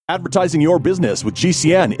Advertising your business with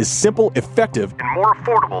GCN is simple, effective, and more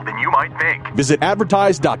affordable than you might think. Visit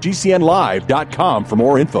advertise.gcnlive.com for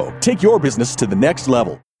more info. Take your business to the next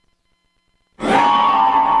level.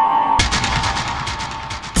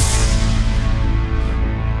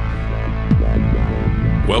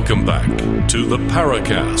 Welcome back to the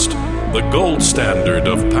Paracast, the gold standard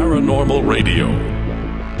of paranormal radio.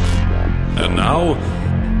 And now,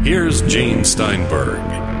 here's Gene Steinberg.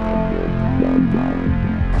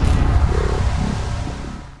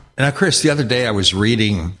 Now, Chris, the other day I was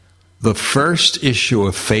reading the first issue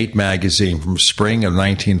of Fate magazine from spring of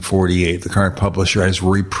 1948. The current publisher has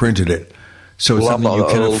reprinted it, so it's something you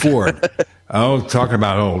can afford. Oh, talking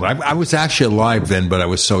about old. I was actually alive then, but I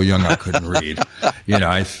was so young I couldn't read.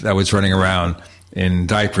 I was running around in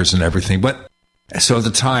diapers and everything. But so at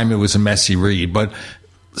the time, it was a messy read. But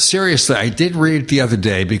seriously, I did read it the other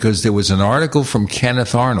day because there was an article from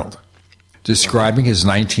Kenneth Arnold describing his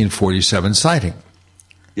 1947 sighting.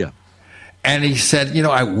 Yeah. And he said,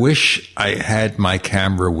 I wish I had my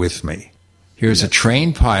camera with me. Here's a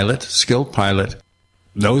trained pilot, skilled pilot,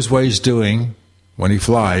 knows what he's doing when he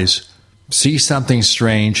flies, sees something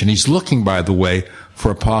strange, and he's looking, by the way, for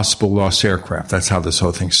a possible lost aircraft. That's how this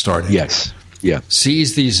whole thing started. Yes. Yeah.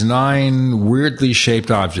 Sees these 9 weirdly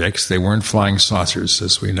shaped objects. They weren't flying saucers,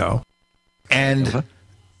 as we know. And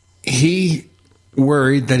he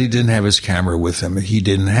worried that he didn't have his camera with him. He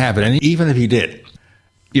didn't have it. And even if he did,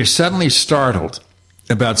 you're suddenly startled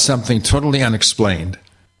about something totally unexplained.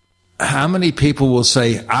 How many people will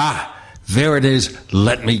say, there it is,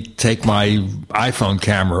 let me take my iPhone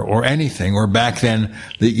camera or anything, or back then,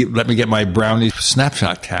 let me get my Brownie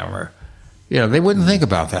snapshot camera. They wouldn't think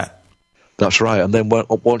about that. That's right. And then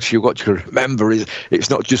once you've got to remember, it's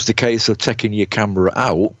not just a case of taking your camera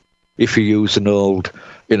out. If you use an old,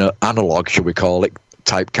 analog, shall we call it,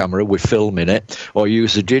 type camera with film in it, or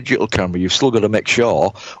use a digital camera, you've still got to make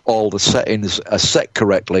sure all the settings are set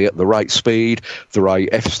correctly at the right speed, the right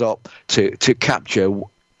f-stop to capture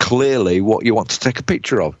clearly what you want to take a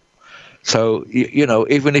picture of. So,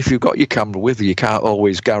 even if you've got your camera with you, you can't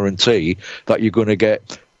always guarantee that you're going to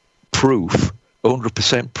get proof,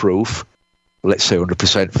 100% proof, let's say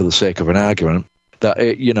 100% for the sake of an argument, that,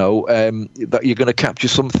 that you're going to capture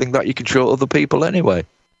something that you can show other people anyway.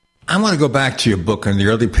 I want to go back to your book. In the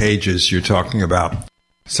early pages, you're talking about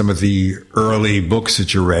some of the early books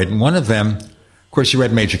that you read. And one of them, of course, you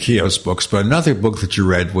read Major Keogh's books, but another book that you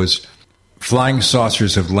read was Flying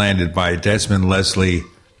Saucers Have Landed by Desmond Leslie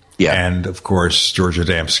and, of course, George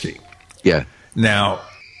Adamski. Yeah. Now,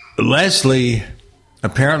 Leslie,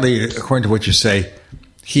 apparently, according to what you say,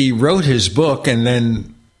 he wrote his book and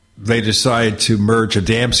then they decided to merge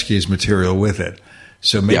Adamski's material with it.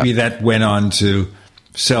 So maybe that went on to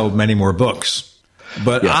sell many more books.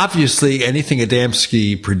 But obviously, anything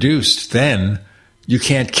Adamski produced then, you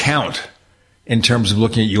can't count in terms of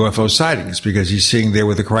looking at UFO sightings, because he's sitting there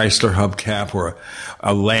with a Chrysler hubcap or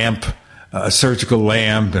a lamp, a surgical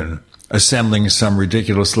lamp, and assembling some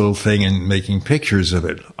ridiculous little thing and making pictures of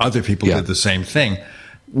it. Other people did the same thing.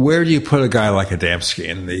 Where do you put a guy like Adamski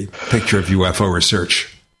in the picture of UFO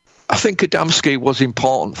research? I think Adamski was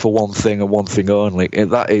important for one thing and one thing only,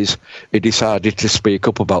 and that is he decided to speak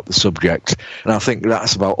up about the subject. And I think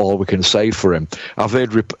that's about all we can say for him. I've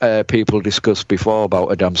heard people discuss before about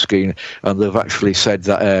Adamski, and they've actually said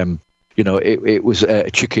that it was a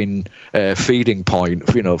chicken feeding point,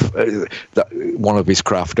 that one of his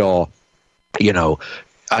craft, or,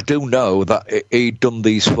 I do know that he'd done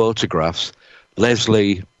these photographs.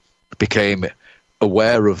 Leslie became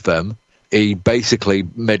aware of them. He basically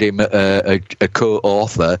made him a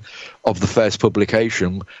co-author of the first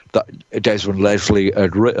publication that Desmond Leslie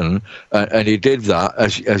had written, and he did that,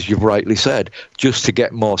 as you've rightly said, just to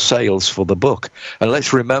get more sales for the book. And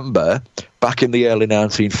let's remember, back in the early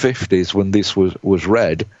 1950s, when this was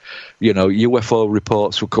read, UFO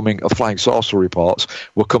reports were coming, flying saucer reports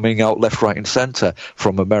were coming out left, right, and centre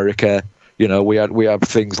from America. We had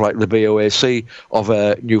things like the BOAC of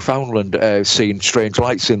Newfoundland seeing strange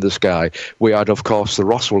lights in the sky. We had, of course, the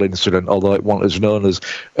Roswell incident, although it wasn't as known as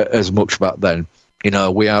much back then.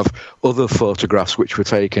 We have other photographs which were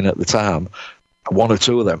taken at the time. One or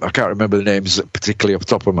two of them, I can't remember the names particularly off the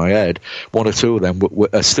top of my head. One or two of them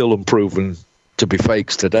are still unproven to be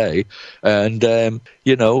fakes today. And,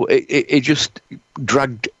 it just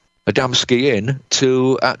dragged Adamski in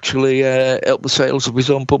to actually help the sales of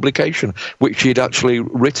his own publication, which he'd actually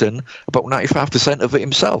written about 95% of it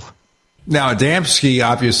himself. Now, Adamski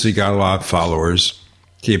obviously got a lot of followers.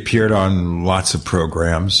 He appeared on lots of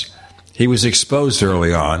programs. He was exposed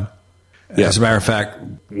early on. Yeah. As a matter of fact,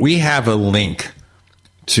 we have a link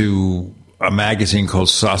to a magazine called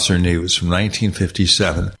Saucer News from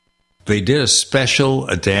 1957. They did a special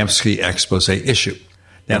Adamski expose issue.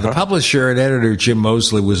 Now, the publisher and editor, Jim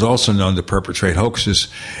Moseley, was also known to perpetrate hoaxes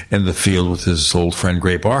in the field with his old friend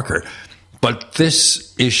Gray Barker. But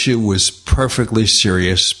this issue was perfectly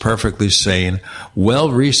serious, perfectly sane,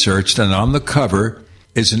 well-researched, and on the cover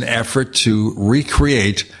is an effort to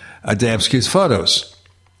recreate Adamski's photos.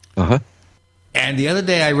 And the other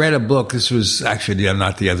day I read a book. This was actually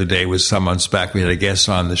not the other day. It was some months back. We had a guest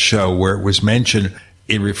on the show where it was mentioned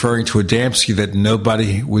in referring to Adamski that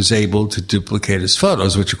nobody was able to duplicate his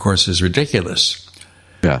photos, which, of course, is ridiculous.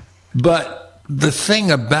 Yeah. But the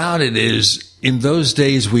thing about it is, in those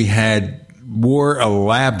days, we had more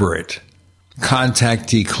elaborate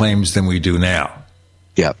contactee claims than we do now.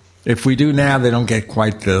 Yeah. If we do now, they don't get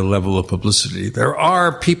quite the level of publicity. There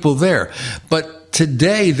are people there. But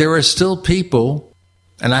today, there are still people,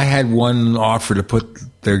 and I had one offer to put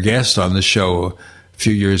their guest on the show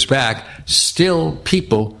few years back, still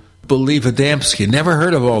people believe Adamski. Never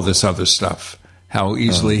heard of all this other stuff, how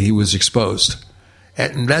easily he was exposed.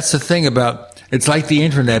 And that's the thing about, it's like the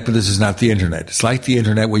internet, but this is not the internet. It's like the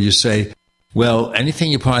internet where you say, well,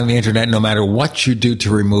 anything you put on the internet, no matter what you do to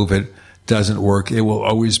remove it, doesn't work. It will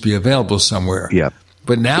always be available somewhere. Yeah.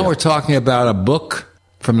 But now we're talking about a book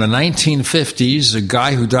from the 1950s, a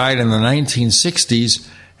guy who died in the 1960s,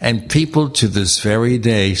 and people to this very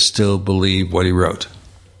day still believe what he wrote.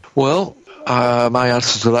 Well, my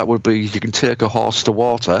answer to that would be you can take a horse to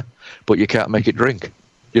water, but you can't make it drink.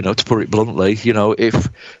 You know, to put it bluntly, you know, if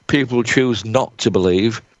people choose not to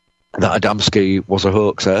believe that Adamski was a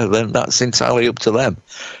hoaxer, then that's entirely up to them.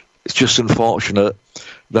 It's just unfortunate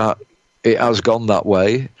that it has gone that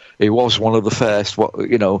way. He was one of the first,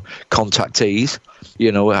 contactees.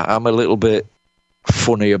 You know, I'm a little bit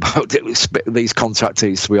funny about these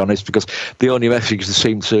contactees, to be honest, because the only message they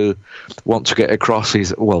seem to want to get across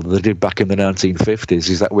is, well, they did back in the 1950s,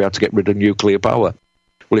 is that we had to get rid of nuclear power.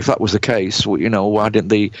 Well, if that was the case, you know, why didn't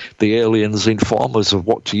the aliens inform us of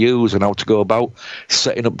what to use and how to go about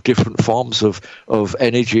setting up different forms of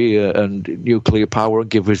energy and nuclear power and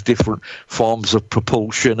give us different forms of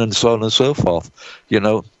propulsion and so on and so forth? You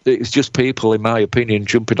know, it's just people, in my opinion,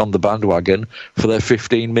 jumping on the bandwagon for their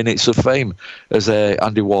 15 minutes of fame, as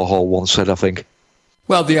Andy Warhol once said, I think.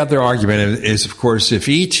 Well, the other argument is, of course, if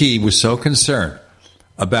E.T. was so concerned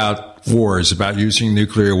about wars, about using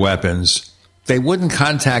nuclear weapons, they wouldn't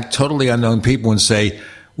contact totally unknown people and say,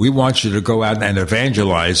 we want you to go out and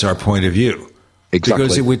evangelize our point of view. Exactly.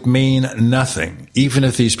 Because it would mean nothing, even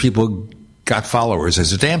if these people got followers,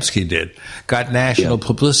 as Adamski did, got national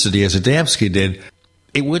publicity, as Adamski did.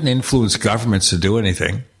 It wouldn't influence governments to do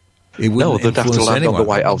anything. It wouldn't they'd have to land on the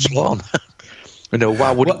White House lawn. You know,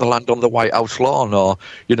 why wouldn't they land on the White House lawn? Or,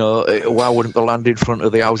 you know, why wouldn't they land in front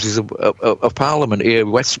of the Houses of Parliament here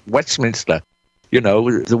in Westminster? You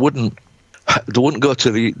know, they wouldn't go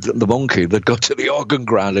to the monkey, they'd go to the organ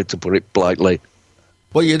grinder, to put it politely.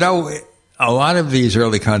 Well, you know, a lot of these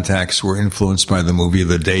early contacts were influenced by the movie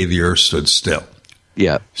The Day the Earth Stood Still.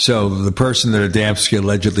 Yeah. So the person that Adamski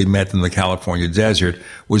allegedly met in the California desert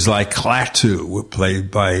was like Klaatu, played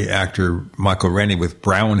by actor Michael Rennie, with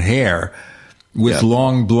brown hair, with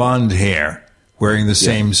long blonde hair, wearing the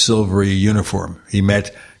same silvery uniform. He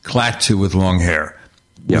met Klaatu with long hair,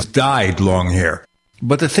 with dyed long hair.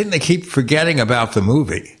 But the thing they keep forgetting about the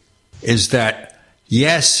movie is that,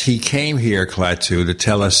 yes, he came here, Klaatu, to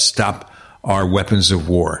tell us stop our weapons of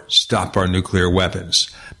war, stop our nuclear weapons.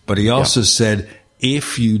 But he also said,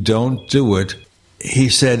 if you don't do it, he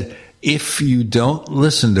said, if you don't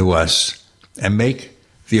listen to us and make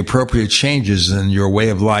the appropriate changes in your way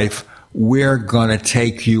of life, we're going to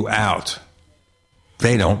take you out.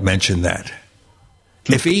 They don't mention that.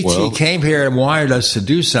 If E.T. came here and wanted us to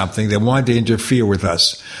do something, they wanted to interfere with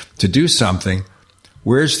us to do something,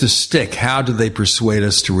 where's the stick? How do they persuade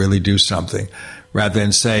us to really do something? Rather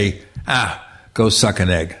than say, go suck an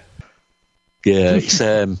egg. Yeah, it's,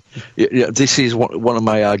 this is one of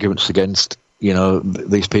my arguments against, you know,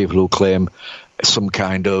 these people who claim some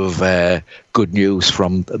kind of good news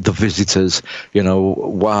from the visitors. You know,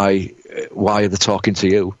 why are they talking to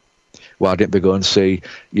you? Why didn't they go and see,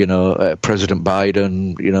 you know, President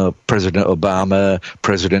Biden, you know, President Obama,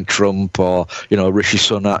 President Trump, or, you know, Rishi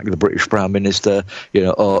Sunak, the British Prime Minister, you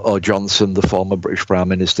know, or Johnson, the former British Prime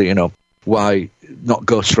Minister? You know, why not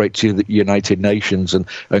go straight to the United Nations and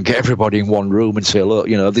get everybody in one room and say, look,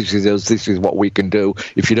 you know, this is what we can do.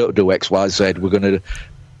 If you don't do X, Y, Z, we're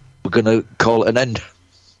gonna call it an end.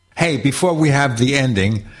 Hey, before we have the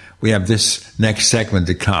ending, we have this next segment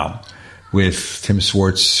to come. with Tim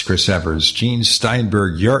Swartz, Chris Evers, Gene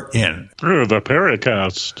Steinberg. You're in. The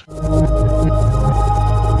Paracast.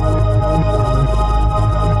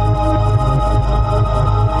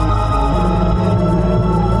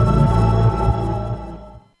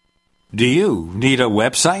 Do you need a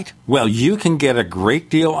website? Well, you can get a great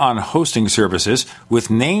deal on hosting services with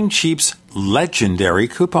Namecheap's legendary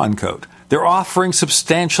coupon code. They're offering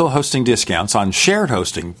substantial hosting discounts on shared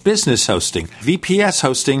hosting, business hosting, VPS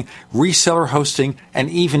hosting, reseller hosting, and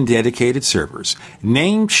even dedicated servers.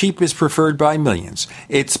 Namecheap is preferred by millions.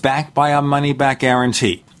 It's backed by a money-back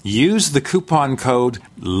guarantee. Use the coupon code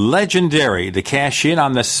LEGENDARY to cash in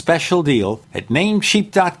on the special deal at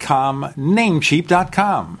Namecheap.com,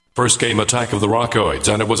 Namecheap.com. First came Attack of the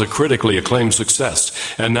Rockoids, and it was a critically acclaimed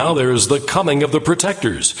success. And now there's The Coming of the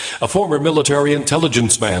Protectors. A former military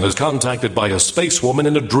intelligence man is contacted by a space woman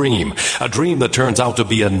in a dream that turns out to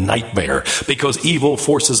be a nightmare because evil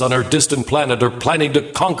forces on our distant planet are planning to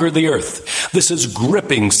conquer the Earth. This is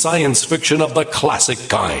gripping science fiction of the classic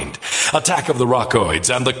kind. Attack of the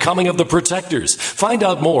Rockoids and The Coming of the Protectors. Find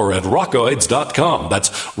out more at rockoids.com. That's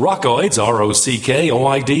Rockoids,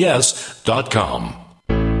 ROCKOIDS.com.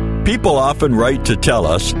 People often write to tell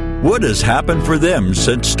us what has happened for them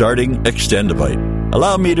since starting Extendivite.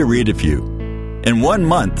 Allow me to read a few. In 1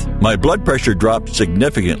 month, my blood pressure dropped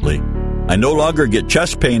significantly. I no longer get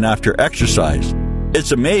chest pain after exercise.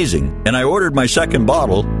 It's amazing, and I ordered my second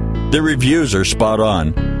bottle. The reviews are spot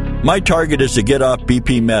on. My target is to get off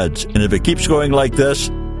BP meds, and if it keeps going like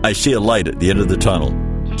this, I see a light at the end of the tunnel.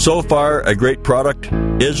 So far, a great product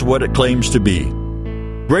is what it claims to be.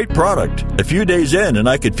 Great product. A few days in, and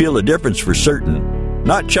I could feel a difference for certain.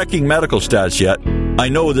 Not checking medical stats yet. I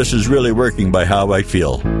know this is really working by how I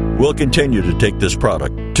feel. We'll continue to take this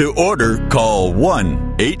product. To order, call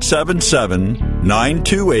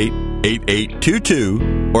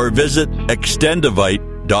 1-877-928-8822 or visit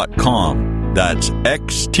Extendivite.com. That's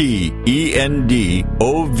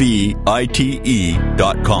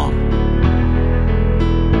Extendovite.com.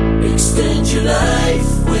 Extend your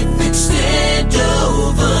life with Extendovite.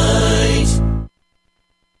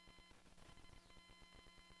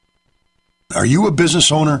 Are you a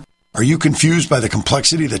business owner? Are you confused by the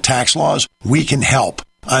complexity of the tax laws? We can help.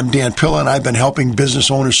 I'm Dan Pilla, and I've been helping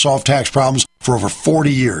business owners solve tax problems for over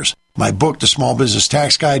 40 years. My book, The Small Business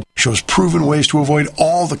Tax Guide, shows proven ways to avoid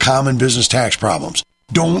all the common business tax problems.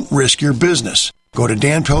 Don't risk your business. Go to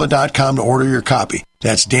danpilla.com to order your copy.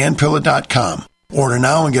 That's danpilla.com. Order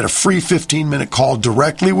now and get a free 15-minute call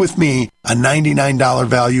directly with me, a $99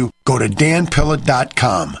 value. Go to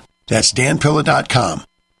danpilla.com. That's danpilla.com.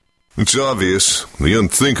 It's obvious. The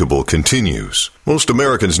unthinkable continues. Most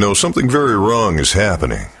Americans know something very wrong is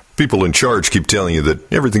happening. People in charge keep telling you that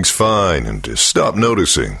everything's fine and to stop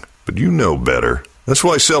noticing. But you know better. That's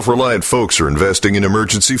why self-reliant folks are investing in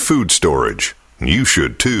emergency food storage. And you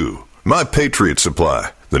should too. My Patriot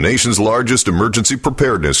Supply, the nation's largest emergency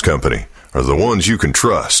preparedness company, are the ones you can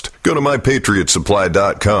trust. Go to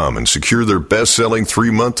MyPatriotSupply.com and secure their best-selling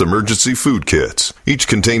 3-month emergency food kits. Each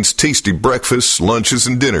contains tasty breakfasts, lunches,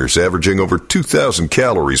 and dinners averaging over 2,000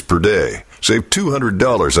 calories per day. Save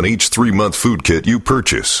 $200 on each 3-month food kit you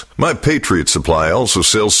purchase. My Patriot Supply also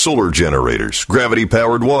sells solar generators,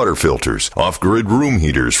 gravity-powered water filters, off-grid room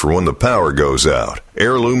heaters for when the power goes out,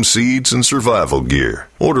 heirloom seeds, and survival gear.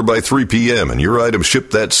 Order by 3 p.m. and your items ship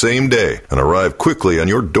that same day and arrive quickly on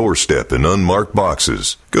your doorstep in unmarked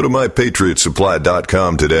boxes. Go to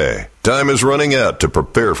MyPatriotSupply.com today. Time is running out to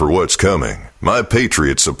prepare for what's coming.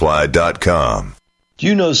 MyPatriotSupply.com. Do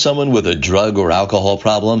you know someone with a drug or alcohol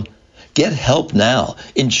problem? Get help now.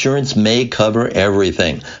 Insurance may cover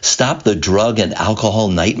everything. Stop the drug and alcohol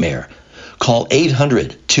nightmare. Call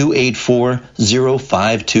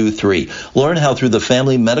 800-284-0523. Learn how through the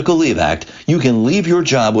Family Medical Leave Act you can leave your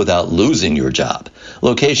job without losing your job.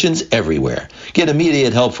 Locations everywhere. Get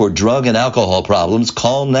immediate help for drug and alcohol problems.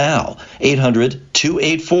 Call now.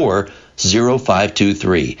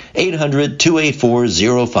 800-284-0523.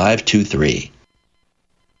 800-284-0523.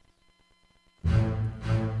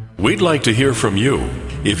 We'd like to hear from you.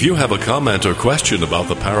 If you have a comment or question about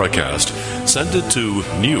the Paracast, send it to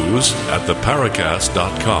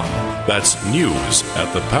news@theparacast.com. That's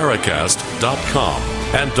news@theparacast.com.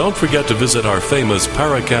 And don't forget to visit our famous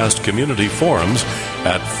Paracast community forums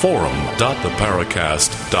at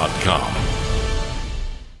forum.theparacast.com.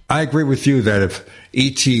 I agree with you that if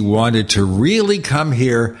E.T. wanted to really come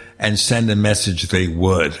here and send a message, they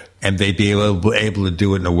would. And they'd be able to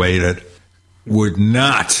do it in a way that would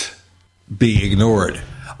not be ignored.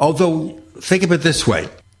 Although, think of it this way.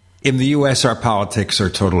 In the U.S., our politics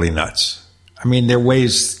are totally nuts. I mean, there are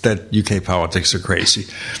ways that UK politics are crazy.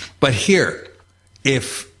 But here,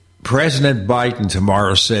 if President Biden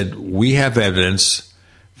tomorrow said, we have evidence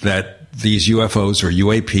that these UFOs or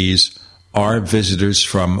UAPs are visitors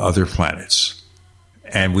from other planets,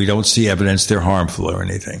 and we don't see evidence they're harmful or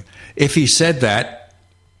anything. If he said that,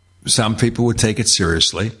 some people would take it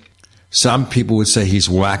seriously. Some people would say he's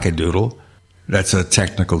wackadoodle. That's a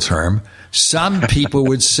technical term. Some people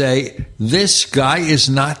would say, this guy is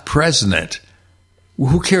not president.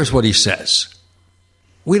 Who cares what he says?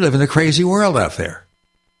 We live in a crazy world out there.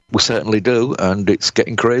 We certainly do, and it's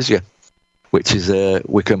getting crazier, which is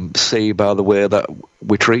we can see by the way that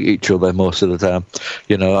we treat each other most of the time.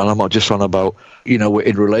 And I'm not just on about, we're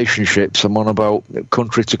in relationships. I'm on about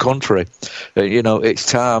country to country. It's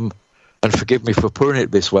time, and forgive me for putting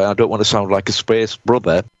it this way, I don't want to sound like a space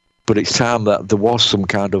brother, but it's time that there was some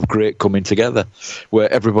kind of great coming together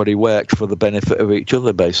where everybody worked for the benefit of each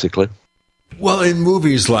other, basically. Well, in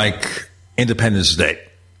movies like Independence Day,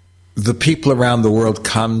 the people around the world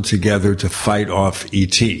come together to fight off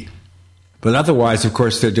E.T. But otherwise, of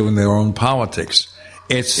course, they're doing their own politics.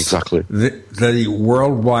 It's exactly the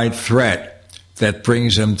worldwide threat that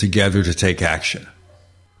brings them together to take action.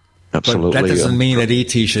 Absolutely. But that doesn't mean that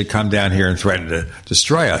E.T. should come down here and threaten to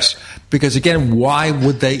destroy us. Because, again, why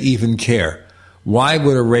would they even care? Why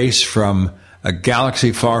would a race from a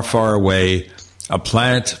galaxy far, far away, a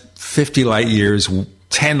planet 50 light years,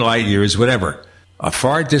 10 light years, whatever, a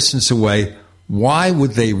far distance away, why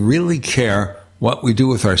would they really care what we do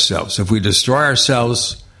with ourselves? If we destroy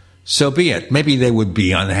ourselves, so be it. Maybe they would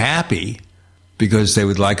be unhappy because they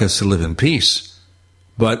would like us to live in peace.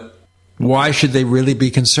 But why should they really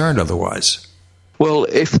be concerned otherwise? Well,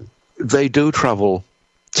 if they do travel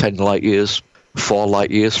 10 light years, 4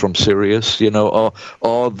 light years from Sirius,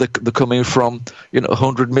 or they're coming from,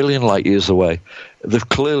 100 million light years away, they've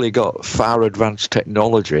clearly got far advanced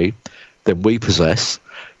technology than we possess.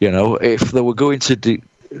 If they were going to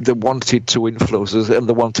they wanted to influence us and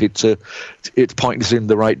they wanted to point us in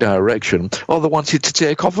the right direction, or they wanted to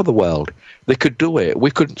take over the world, they could do it.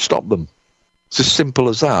 We couldn't stop them. It's as simple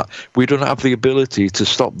as that. We don't have the ability to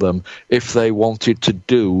stop them if they wanted to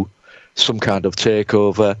do some kind of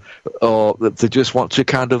takeover, or they just want to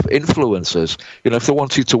kind of influence us. If they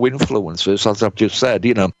wanted to influence us, as I've just said,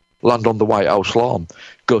 land on the White House lawn,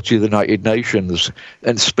 go to the United Nations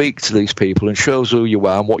and speak to these people and show us who you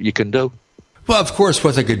are and what you can do. Well, of course,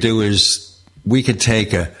 what they could do is we could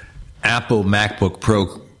take a Apple MacBook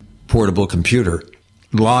Pro portable computer,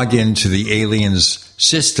 log into the aliens'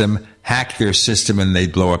 system, hack their system, and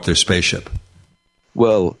they'd blow up their spaceship.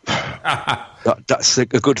 Well, that's a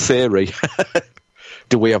good theory.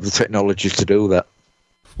 Do we have the technology to do that?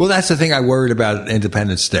 Well, that's the thing I worried about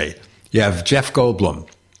Independence Day. You have Jeff Goldblum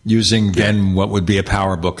using then what would be a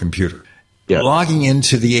PowerBook computer, logging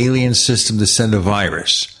into the alien system to send a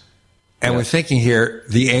virus. And we're thinking here,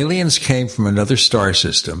 the aliens came from another star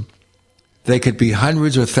system. They could be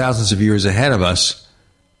hundreds or thousands of years ahead of us.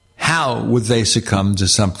 How would they succumb to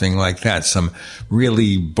something like that, some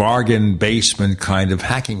really bargain basement kind of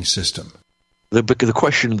hacking system? The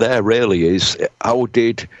question there really is, how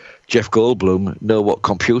did Jeff Goldblum know what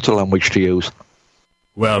computer language to use?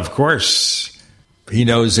 Well, of course, he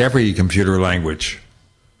knows every computer language.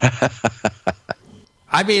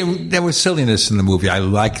 I mean, there was silliness in the movie. I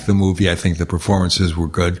liked the movie. I think the performances were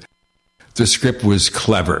good. The script was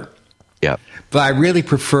clever. Yeah. But I really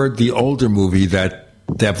preferred the older movie that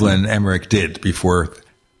Devlin Emmerich did before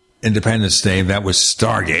Independence Day. That was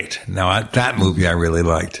Stargate. Now, that movie I really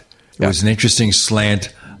liked. It was an interesting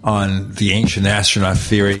slant on the ancient astronaut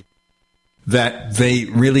theory that they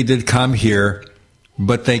really did come here,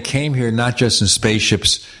 but they came here not just in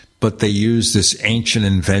spaceships, but they used this ancient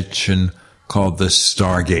invention called the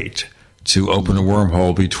Stargate to open a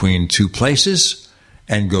wormhole between two places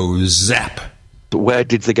and go zap. Where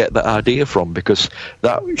did they get that idea from? Because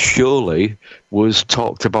that surely was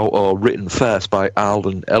talked about or written first by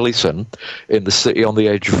Alden Ellison in The City on the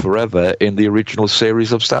Edge of Forever in the original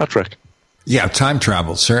series of Star Trek. Yeah, time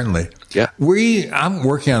travel, certainly. Yeah. I'm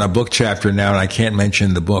working on a book chapter now, and I can't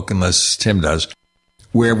mention the book unless Tim does,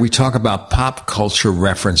 where we talk about pop culture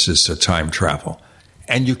references to time travel.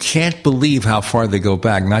 And you can't believe how far they go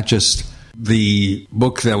back, not just the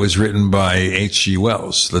book that was written by H.G.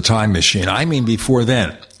 Wells, The Time Machine. I mean, before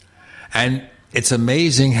then. And it's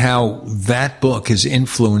amazing how that book has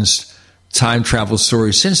influenced time travel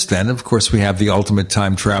stories since then. Of course, we have the ultimate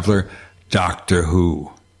time traveler, Doctor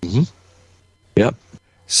Who. Mm-hmm. Yep.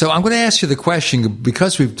 So I'm going to ask you the question,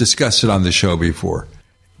 because we've discussed it on the show before.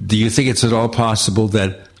 Do you think it's at all possible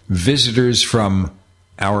that visitors from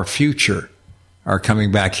our future are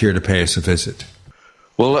coming back here to pay us a visit?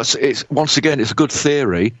 Well, once again, it's a good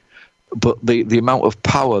theory, but the amount of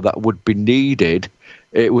power that would be needed,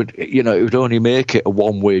 it would only make it a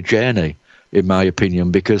one-way journey, in my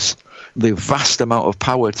opinion, because the vast amount of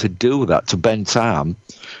power to do that, to bend time,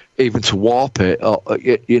 even to warp it, or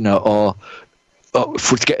to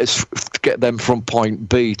get them from point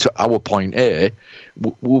B to our point A,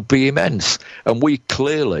 will be immense. And we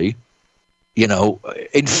clearly,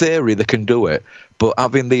 in theory they can do it, but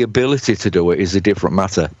having the ability to do it is a different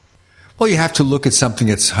matter. Well, you have to look at something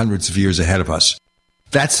that's hundreds of years ahead of us.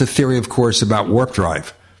 That's the theory, of course, about warp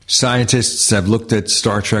drive. Scientists have looked at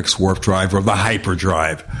Star Trek's warp drive, or the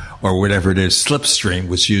hyperdrive, or whatever it is. Slipstream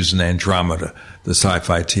was used in Andromeda, the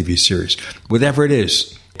sci-fi TV series. Whatever it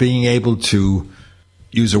is, being able to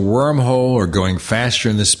use a wormhole or going faster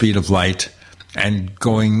than the speed of light and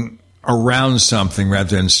going around something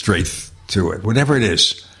rather than straight to it. Whatever it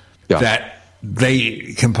is, that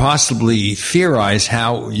they can possibly theorize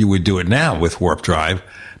how you would do it now with warp drive,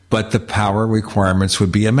 but the power requirements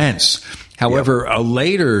would be immense. However, a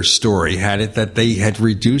later story had it that they had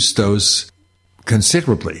reduced those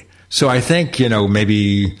considerably. So I think,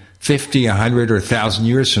 maybe 50, 100, or 1,000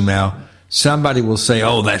 years from now, somebody will say,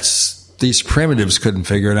 these primitives couldn't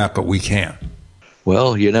figure it out, but we can.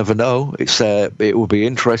 Well, you never know. It will be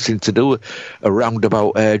interesting to do a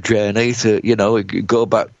roundabout journey to, go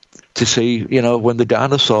back to see, when the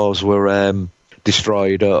dinosaurs were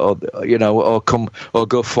destroyed, or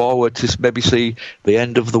go forward to maybe see the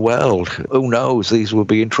end of the world. Who knows? These will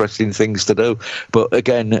be interesting things to do. But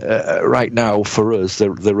again, right now for us,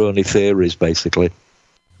 they're only theories, basically.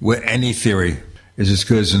 Well, any theory is as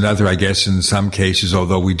good as another, I guess, in some cases,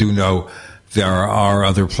 although we do know there are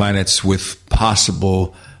other planets with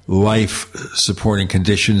possible life-supporting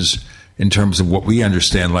conditions in terms of what we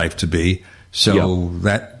understand life to be. So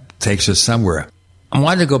that takes us somewhere. I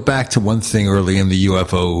wanted to go back to one thing early in the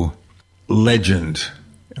UFO legend.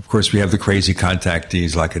 Of course, we have the crazy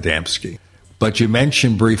contactees like Adamski. But you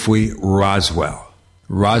mentioned briefly Roswell.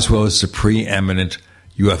 Roswell is the preeminent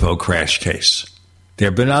UFO crash case. There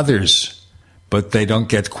have been others, but they don't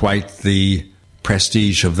get quite the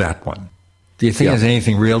prestige of that one. Do you think there's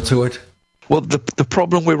anything real to it? Well, the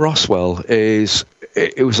problem with Roswell is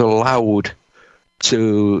it was allowed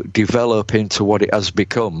to develop into what it has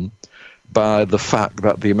become by the fact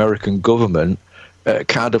that the American government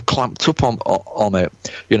kind of clamped up on it.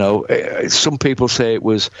 Some people say it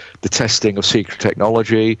was the testing of secret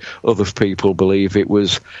technology. Other people believe it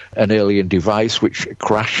was an alien device which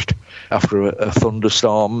crashed after a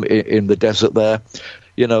thunderstorm in the desert there.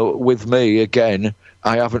 With me, again,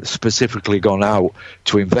 I haven't specifically gone out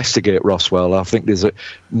to investigate Roswell. I think there's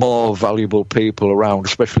more valuable people around,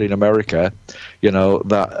 especially in America,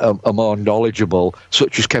 that are more knowledgeable,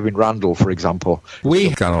 such as Kevin Randall, for example.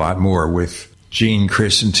 We've got a lot more with Gene,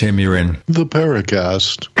 Chris, and Tim. You're in the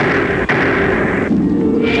Paracast.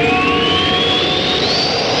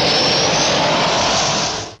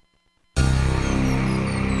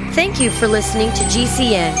 Thank you for listening to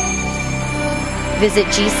GCN. Visit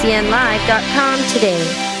GCNlive.com today.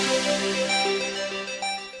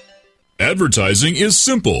 Advertising is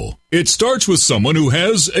simple. It starts with someone who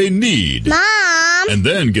has a need. Mom! And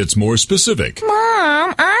then gets more specific.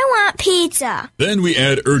 Mom, I want pizza. Then we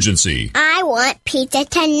add urgency. I want pizza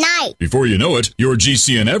tonight. Before you know it, your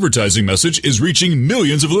GCN advertising message is reaching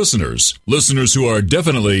millions of listeners. Listeners who are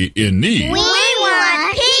definitely in need. We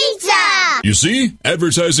want pizza! You see,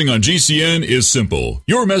 advertising on GCN is simple.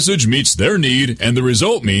 Your message meets their need, and the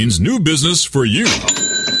result means new business for you.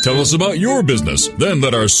 Tell us about your business. Then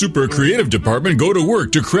let our super creative department go to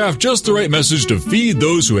work to craft just the right message to feed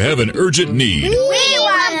those who have an urgent need. We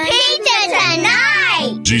want pizza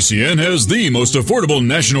tonight! GCN has the most affordable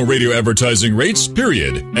national radio advertising rates,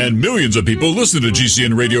 period. And millions of people listen to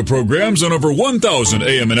GCN radio programs on over 1,000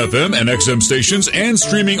 AM and FM and XM stations and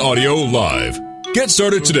streaming audio live. Get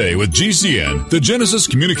started today with GCN, the Genesis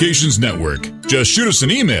Communications Network. Just shoot us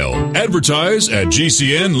an email,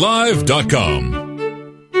 advertise@gcnlive.com.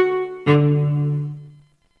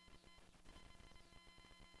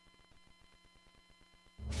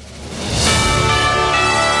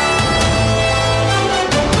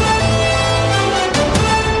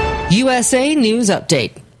 USA News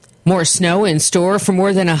Update. More snow in store for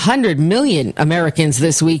more than 100 million Americans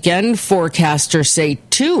this weekend. Forecasters say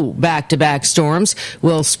 2 back-to-back storms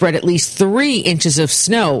will spread at least 3 inches of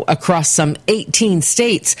snow across some 18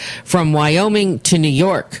 states, from Wyoming to New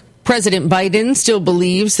York. President Biden still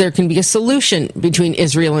believes there can be a solution between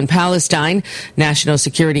Israel and Palestine. National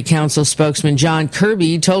Security Council spokesman John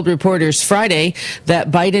Kirby told reporters Friday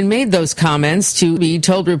that Biden made those comments to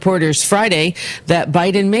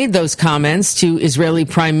Israeli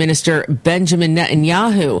Prime Minister Benjamin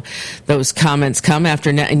Netanyahu. Those comments come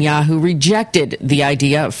after Netanyahu rejected the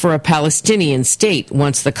idea for a Palestinian state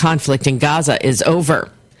once the conflict in Gaza is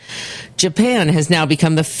over. Japan has now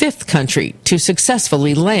become the 5th country to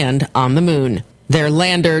successfully land on the moon. Their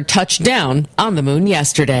lander touched down on the moon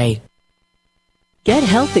yesterday. Get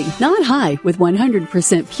healthy, not high, with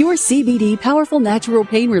 100% pure CBD powerful natural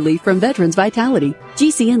pain relief from Veterans Vitality.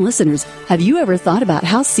 GCN listeners, have you ever thought about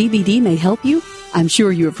how CBD may help you? I'm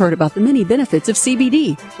sure you have heard about the many benefits of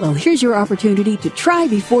CBD. Well, here's your opportunity to try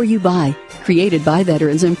before you buy. Created by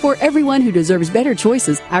veterans and for everyone who deserves better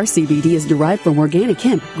choices, our CBD is derived from organic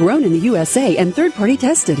hemp, grown in the USA and third-party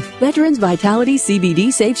tested. Veterans Vitality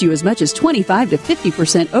CBD saves you as much as 25 to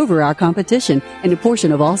 50% over our competition, and a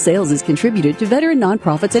portion of all sales is contributed to veteran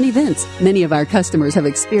nonprofits and events. Many of our customers have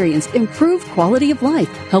experienced improved quality of life,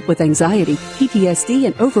 help with anxiety, PTSD,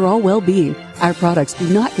 and overall well-being. Our products do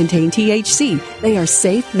not contain THC. They are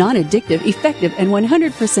safe, non-addictive, effective, and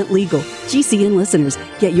 100% legal. GCN listeners,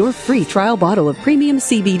 get your free trial bottle of premium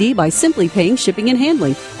CBD by simply paying shipping and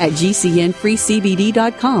handling at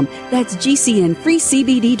GCNFreeCBD.com. That's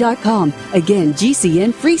GCNFreeCBD.com. Again,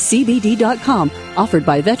 GCNFreeCBD.com. Offered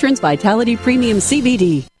by Veterans Vitality Premium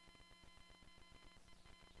CBD.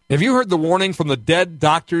 Have you heard the warning from the dead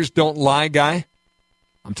doctors don't lie guy?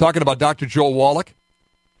 I'm talking about Dr. Joel Wallach.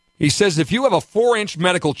 He says if you have a 4-inch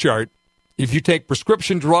medical chart, if you take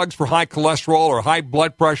prescription drugs for high cholesterol or high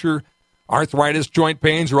blood pressure, arthritis, joint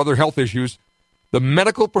pains, or other health issues, the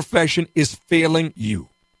medical profession is failing you.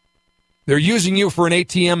 They're using you for an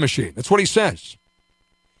ATM machine. That's what he says.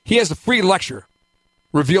 He has a free lecture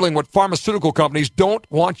revealing what pharmaceutical companies don't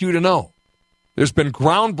want you to know. There's been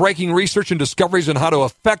groundbreaking research and discoveries on how to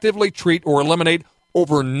effectively treat or eliminate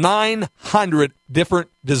over 900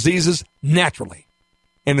 different diseases naturally.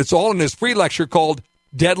 And it's all in his free lecture called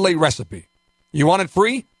Deadly Recipe. You want it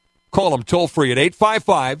free? Call him toll-free at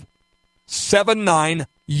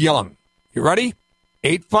 855-79-YOUNG. You ready?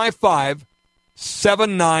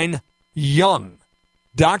 855-79-YOUNG.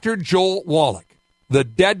 Dr. Joel Wallach, the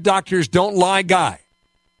Dead Doctors Don't Lie guy,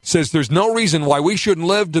 says there's no reason why we shouldn't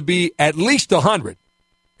live to be at least 100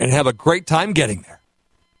 and have a great time getting there.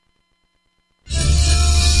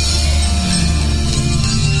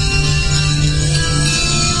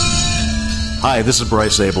 Hi, this is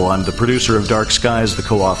Bryce Abel. I'm the producer of Dark Skies, the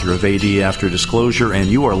co-author of AD After Disclosure, and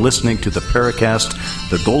you are listening to the Paracast,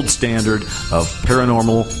 the gold standard of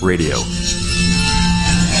paranormal radio.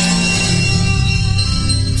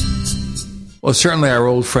 Well, certainly our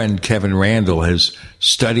old friend Kevin Randall has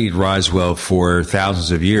studied Roswell for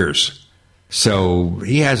thousands of years. So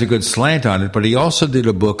he has a good slant on it, but he also did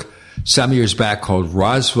a book some years back called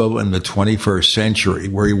Roswell in the 21st Century,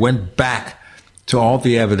 where he went back to all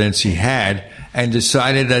the evidence he had and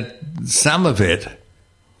decided that some of it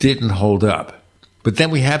didn't hold up. But then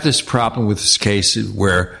we have this problem with this case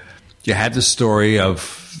where you had the story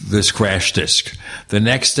of this crash disk. The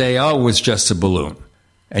next day, it was just a balloon.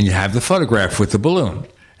 And you have the photograph with the balloon.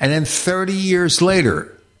 And then 30 years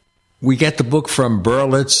later, we get the book from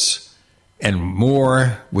Berlitz and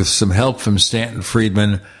Moore with some help from Stanton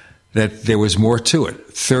Friedman that there was more to it.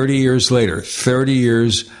 30 years later, 30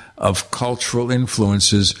 years of cultural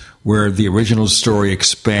influences where the original story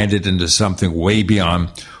expanded into something way beyond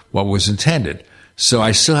what was intended. So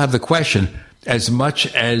I still have the question, as much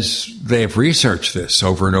as they have researched this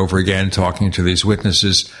over and over again, talking to these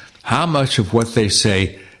witnesses, how much of what they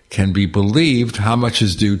say can be believed? How much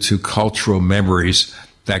is due to cultural memories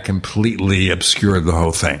that completely obscure the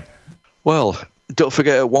whole thing? Well, don't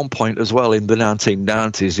forget at one point as well, in the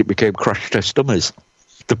 1990s, it became crash test dummies.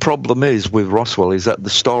 The problem is with Roswell is that the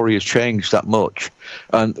story has changed that much,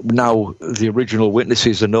 and now the original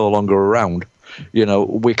witnesses are no longer around. You know,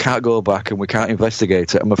 we can't go back and we can't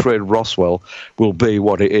investigate it. I'm afraid Roswell will be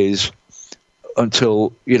what it is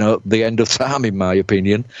until, you know, the end of time, in my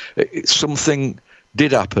opinion. Something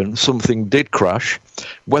did happen, something did crash,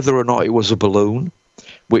 whether or not it was a balloon,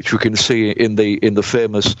 which we can see in the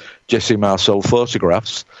famous Jesse Marcel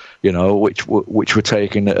photographs, you know, which were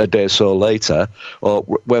taken a day or so later, or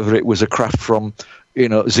whether it was a craft from, you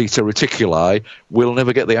know, Zeta Reticuli, we'll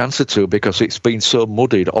never get the answer to because it's been so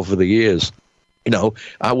muddied over the years. You know,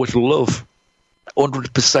 I would love,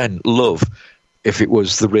 100% love, if it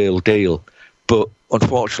was the real deal, but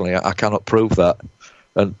unfortunately I cannot prove that,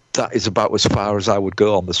 and that is about as far as I would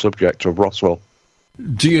go on the subject of Roswell.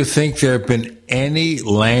 Do you think there have been any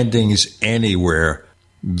landings anywhere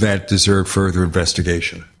that deserve further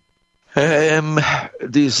investigation?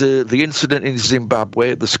 There's the incident in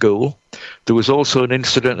Zimbabwe at the school. There was also an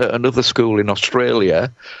incident at another school in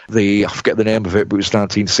Australia. I forget the name of it, but it was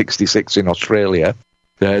 1966 in Australia.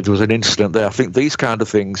 There was an incident there. I think these kind of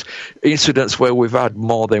things, incidents where we've had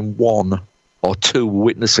more than one or two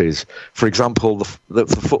witnesses. For example, the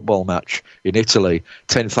football match in Italy,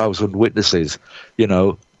 10,000 witnesses.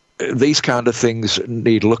 These kind of things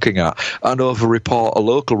need looking at. I know of a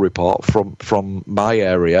local report from my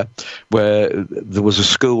area, where there was a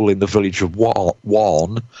school in the village of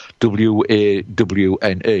Warne,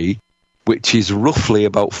 W-A-W-N-E, which is roughly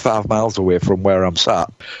about 5 miles away from where I'm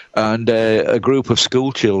sat. And a group of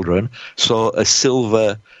school children saw a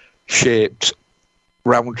silver-shaped,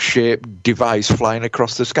 round-shaped device flying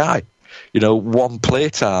across the sky. One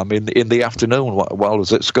playtime in the afternoon while I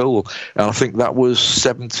was at school. And I think that was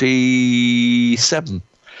 77.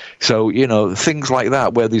 So, things like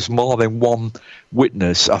that where there's more than one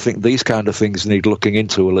witness, I think these kind of things need looking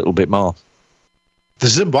into a little bit more. The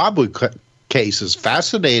Zimbabwe case is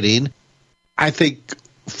fascinating, I think,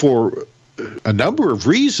 for a number of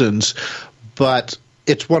reasons, but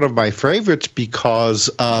it's one of my favorites because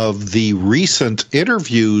of the recent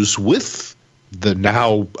interviews with the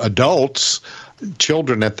now adults,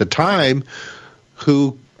 children at the time,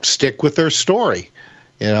 who stick with their story.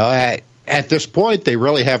 At this point, they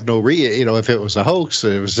really have no if it was a hoax,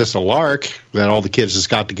 it was just a lark, then all the kids just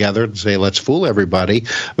got together and say, let's fool everybody.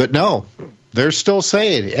 But no, they're still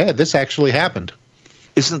saying, yeah, this actually happened.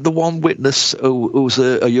 Isn't the one witness who was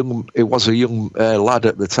a young lad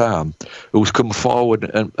at the time who's come forward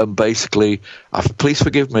and basically, please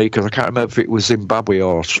forgive me because I can't remember if it was Zimbabwe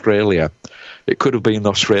or Australia. It could have been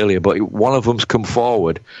Australia, but one of them's come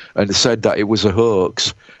forward and said that it was a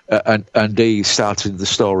hoax, and he started the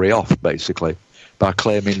story off basically by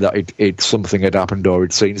claiming that something had happened or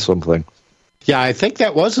he'd seen something. Yeah, I think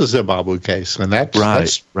that was a Zimbabwe case, and that's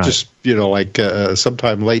just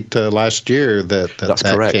sometime late last year that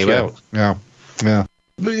correct, came out. Yeah.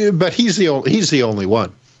 But he's the only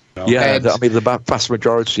one. Yeah, the vast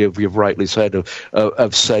majority of you've rightly said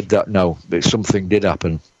have said that no, something did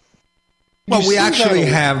happen. Well, we actually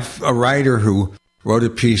have a writer who wrote a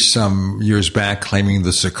piece some years back claiming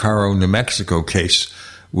the Socorro, New Mexico case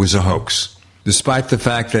was a hoax, despite the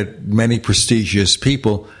fact that many prestigious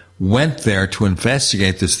people went there to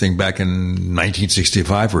investigate this thing back in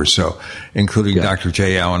 1965 or so, including Dr.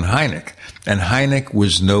 J. Allen Hynek. And Hynek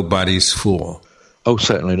was nobody's fool. Oh,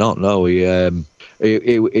 certainly not. No, he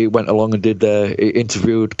went along and he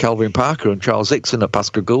interviewed Calvin Parker and Charles Dixon at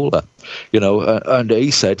Pascagoula, and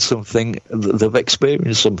he said something, they've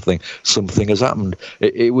experienced something has happened.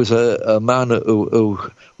 It was a man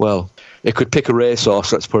who, well, he could pick a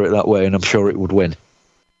racehorse, let's put it that way, and I'm sure it would win.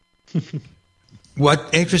 What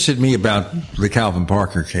interested me about the Calvin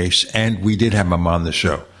Parker case, and we did have him on the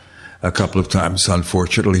show a couple of times,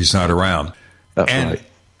 unfortunately he's not around. That's right.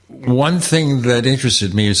 One thing that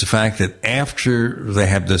interested me is the fact that after they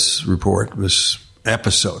had this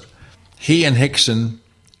episode, he and Hickson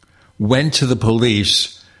went to the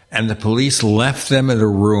police, and the police left them in a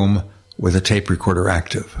room with a tape recorder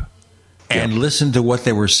active and listened to what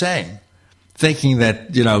they were saying, thinking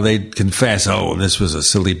that, they'd confess, this was a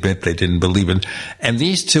silly bit, they didn't believe it. And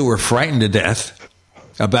these two were frightened to death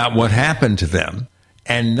about what happened to them,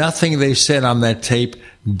 and nothing they said on that tape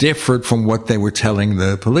differed from what they were telling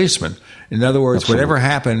the policeman. In other words, whatever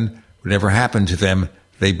happened to them,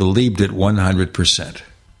 they believed it 100%.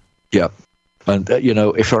 Yeah. And,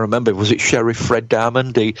 if I remember, was it Sheriff Fred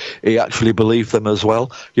Diamond? He actually believed them as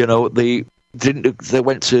well. They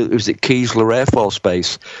went to, was it Keesler Air Force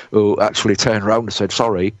Base, who actually turned around and said,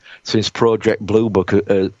 sorry, since Project Blue Book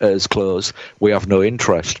has closed, we have no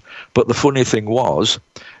interest. But the funny thing was,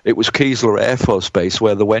 it was Keesler Air Force Base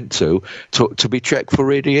where they went to be checked for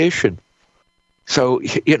radiation. So,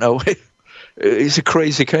 it's a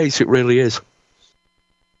crazy case, it really is.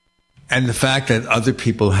 And the fact that other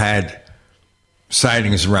people had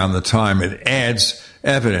sightings around the time, it adds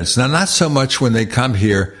evidence. Now, not so much when they come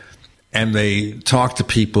here and they talk to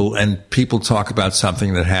people, and people talk about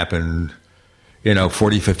something that happened,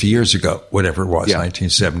 40, 50 years ago, whatever it was,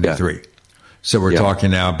 1973. Yeah. So we're talking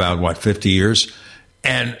now about, 50 years?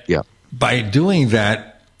 And by doing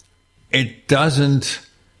that, it doesn't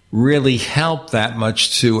really help that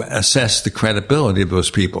much to assess the credibility of those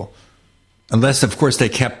people. Unless, of course, they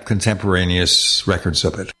kept contemporaneous records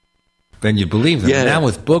of it. Then you believe them. Yeah. Now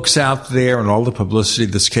with books out there and all the publicity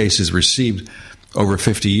this case has received over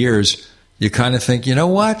 50 years, you kind of think, you know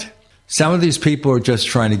what? Some of these people are just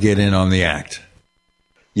trying to get in on the act.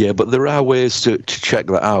 Yeah, but there are ways to check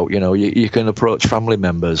that out. You can approach family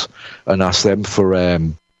members and ask them for.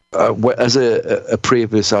 As a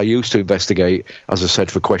previous, I used to investigate, as I said,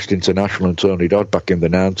 for Quest International and Tony Dodd back in the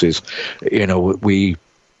 90s.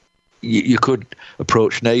 You could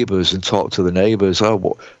approach neighbours and talk to the neighbours.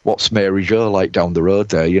 Oh, what's Mary Jo like down the road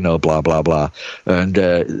there? Blah blah blah, and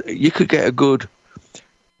you could get a good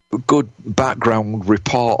background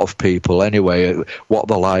report of people anyway, what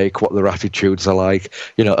they're like, what their attitudes are like,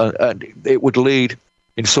 and it would lead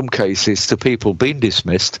in some cases to people being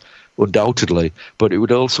dismissed, undoubtedly, but it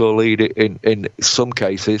would also lead in some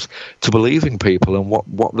cases to believing people and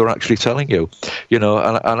what they're actually telling you, and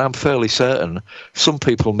I'm fairly certain some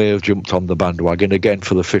people may have jumped on the bandwagon again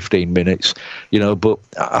for the 15 minutes, but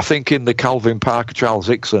I think in the Calvin Parker Charles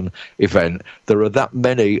Hickson event there are that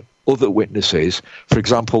many other witnesses. For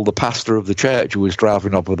example, the pastor of the church who was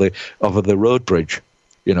driving over the road bridge,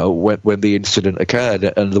 when the incident occurred,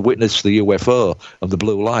 and the witness to the UFO and the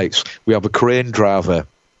blue lights. We have a crane driver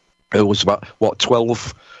who was about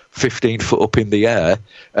 12, 15 foot up in the air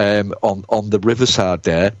on the riverside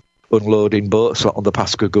there, unloading boats on the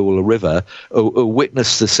Pascagoula River, who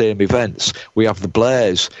witnessed the same events. We have the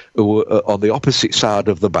Blairs, who were on the opposite side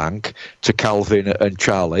of the bank to Calvin and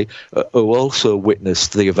Charlie, who also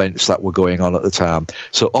witnessed the events that were going on at the time.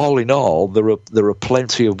 So all in all, there are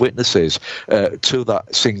plenty of witnesses to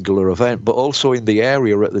that singular event, but also in the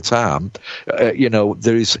area at the time,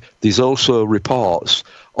 there's also reports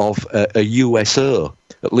of a USO,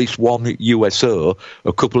 at least one USO,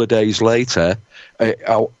 a couple of days later,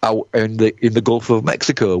 out in the Gulf of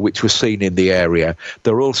Mexico, which was seen in the area.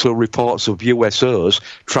 There are also reports of USOs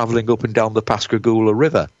travelling up and down the Pascagoula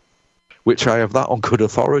River, which I have that on good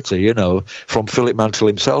authority, from Philip Mantle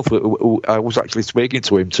himself. I was actually speaking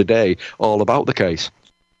to him today all about the case.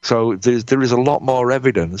 So there is a lot more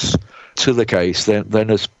evidence to the case than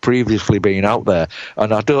has previously been out there.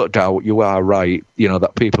 And I don't doubt you are right,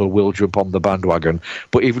 that people will jump on the bandwagon.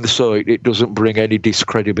 But even so, it doesn't bring any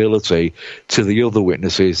discredibility to the other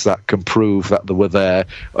witnesses that can prove that they were there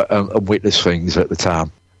and witnessed things at the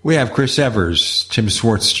time. We have Chris Evers, Tim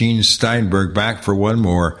Swartz, Gene Steinberg back for one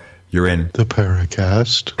more. You're in the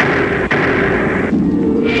Paracast.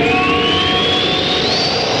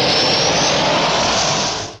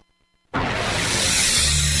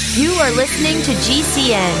 You are listening to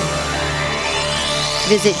GCN.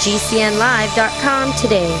 Visit GCNlive.com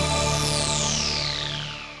today.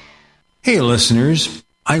 Hey, listeners.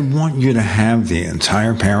 I want you to have the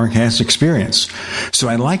entire Paracast experience. So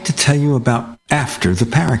I'd like to tell you about After the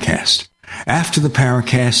Paracast. After the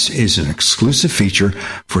Paracast is an exclusive feature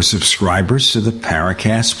for subscribers to the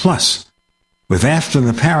Paracast Plus. With After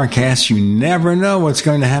the Paracast, you never know what's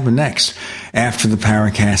going to happen next. After the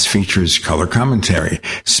Paracast features color commentary,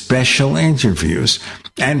 special interviews,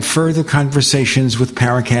 and further conversations with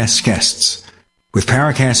Paracast guests. With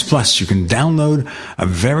Paracast Plus, you can download a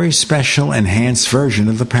very special enhanced version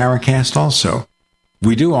of the Paracast also.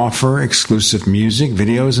 We do offer exclusive music,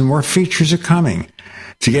 videos, and more features are coming.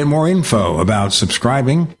 To get more info about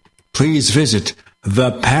subscribing, please visit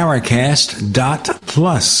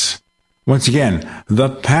theparacast.plus. Once again,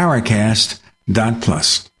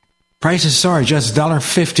 theparacast.plus. Prices are just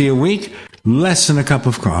 $1.50 a week, less than a cup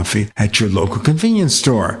of coffee at your local convenience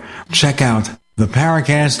store. Check out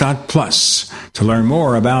theparacast.plus to learn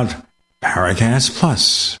more about Paracast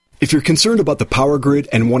Plus. If you're concerned about the power grid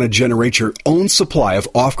and want to generate your own supply of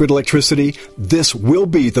off-grid electricity, this will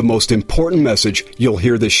be the most important message you'll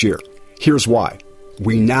hear this year. Here's why.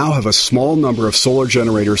 We now have a small number of solar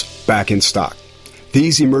generators back in stock.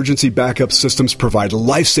 These emergency backup systems provide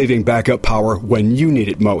life-saving backup power when you need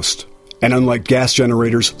it most. And unlike gas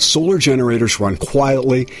generators, solar generators run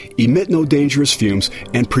quietly, emit no dangerous fumes,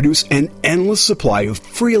 and produce an endless supply of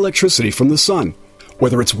free electricity from the sun.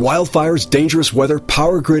 Whether it's wildfires, dangerous weather,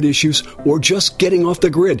 power grid issues, or just getting off the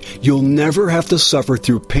grid, you'll never have to suffer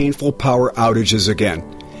through painful power outages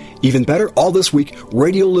again. Even better, all this week,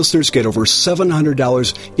 radio listeners get over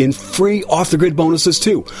 $700 in free off-the-grid bonuses,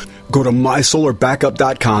 too. Go to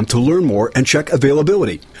mysolarbackup.com to learn more and check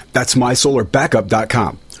availability. That's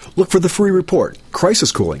mysolarbackup.com. Look for the free report,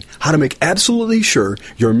 Crisis Cooling, how to make absolutely sure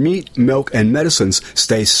your meat, milk, and medicines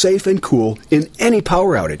stay safe and cool in any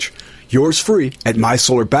power outage. Yours free at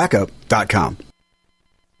mysolarbackup.com.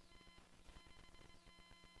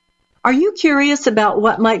 Are you curious about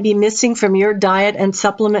what might be missing from your diet and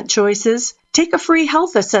supplement choices? Take a free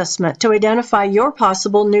health assessment to identify your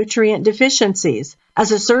possible nutrient deficiencies.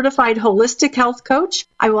 As a certified holistic health coach,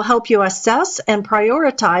 I will help you assess and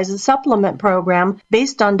prioritize a supplement program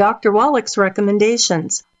based on Dr. Wallach's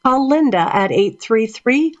recommendations. Call Linda at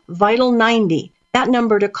 833-VITAL-90. That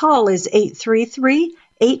number to call is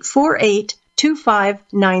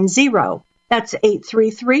 833-848-2590. That's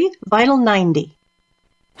 833-VITAL-90.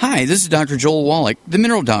 Hi, this is Dr. Joel Wallach, the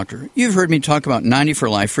Mineral Doctor. You've heard me talk about 90 for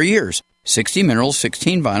Life for years. 60 minerals,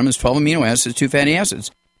 16 vitamins, 12 amino acids, 2 fatty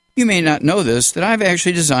acids. You may not know this, that I've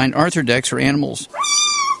actually designed Arthrodex for animals.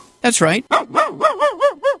 That's right.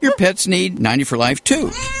 Your pets need 90 for Life,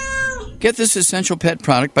 too. Get this essential pet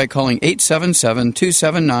product by calling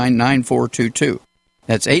 877-279-9422.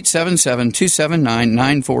 That's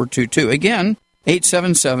 877-279-9422. Again,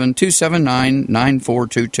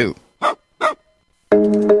 877-279-9422.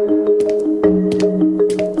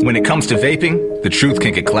 When it comes to vaping, the truth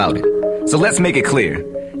can get clouded. So let's make it clear.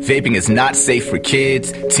 Vaping is not safe for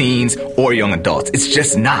kids, teens, or young adults. It's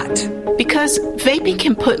just not. Because vaping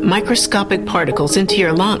can put microscopic particles into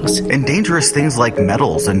your lungs. And dangerous things like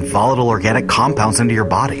metals and volatile organic compounds into your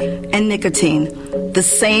body. And nicotine, the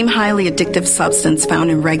same highly addictive substance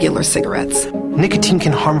found in regular cigarettes. Nicotine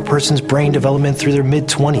can harm a person's brain development through their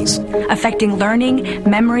mid-20s, affecting learning,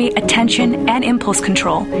 memory, attention, and impulse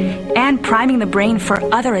control, and priming the brain for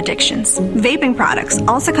other addictions. Vaping products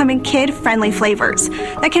also come in kid-friendly flavors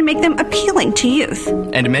that can make them appealing to youth.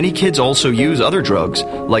 And many kids also use other drugs,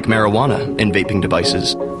 like marijuana, in vaping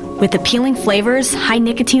devices. With appealing flavors, high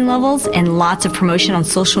nicotine levels, and lots of promotion on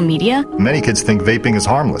social media, many kids think vaping is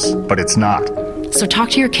harmless, but it's not. So talk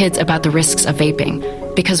to your kids about the risks of vaping,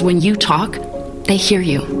 because when you talk, they hear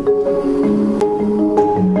you.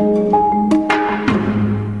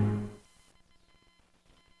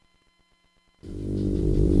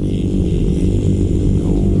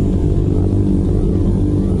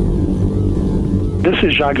 This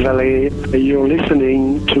is Jacques Vallée. You're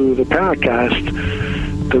listening to the Paracast,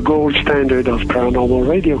 the gold standard of paranormal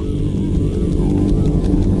radio.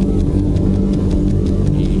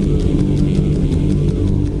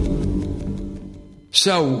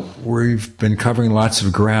 So, we've been covering lots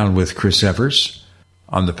of ground with Chris Evers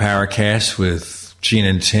on the Paracast with Gene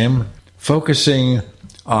and Tim, focusing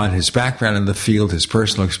on his background in the field, his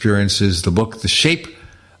personal experiences, the book, The Shape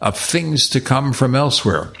of Things to Come from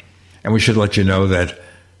Elsewhere. And we should let you know that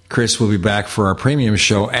Chris will be back for our premium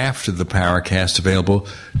show after the Paracast, available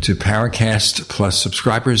to Paracast Plus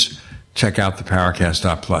subscribers. Check out the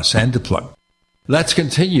Paracast.plus and to plug. Let's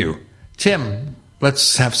continue. Tim,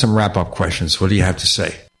 let's have some wrap-up questions. What do you have to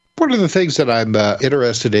say? One of the things that I'm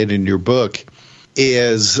interested in your book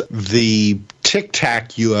is the Tic Tac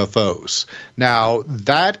UFOs. Now,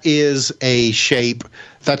 that is a shape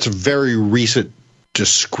that's a very recent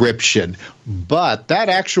description, but that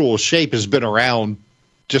actual shape has been around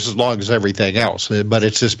just as long as everything else, but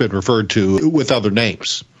it's just been referred to with other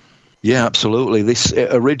names. Yeah, absolutely. This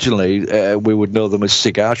originally, we would know them as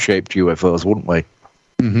cigar-shaped UFOs, wouldn't we?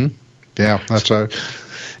 Mm-hmm. Yeah, that's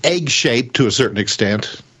egg-shaped to a certain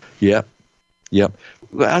extent. Yeah, yeah.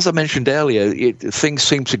 As I mentioned earlier, things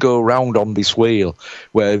seem to go around on this wheel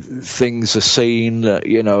where things are seen,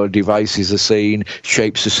 devices are seen,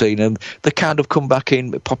 shapes are seen, and they kind of come back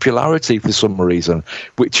in popularity for some reason,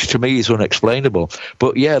 which to me is unexplainable.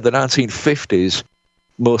 But yeah, the 1950s,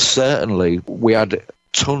 most certainly, we had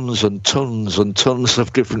tons and tons and tons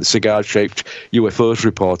of different cigar-shaped UFOs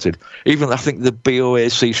reported. Even I think the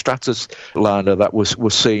BOAC Stratosliner that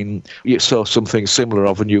was seen, you saw something similar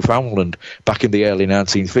of in Newfoundland back in the early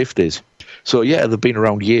 1950s. So yeah, they've been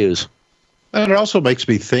around years. And it also makes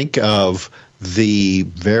me think of the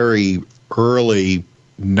very early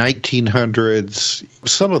 1900s,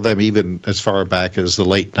 some of them even as far back as the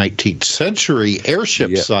late 19th century,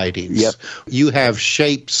 airship sightings. Yep. You have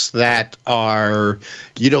shapes that are,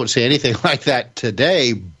 you don't see anything like that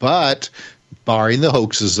today, but barring the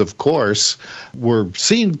hoaxes, of course, were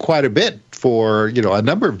seen quite a bit for, a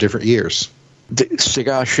number of different years.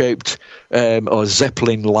 Cigar-shaped or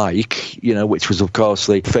Zeppelin-like, which was, of course,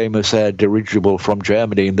 the famous air dirigible from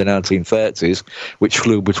Germany in the 1930s, which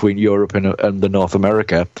flew between Europe and the North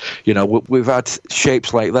America. We've had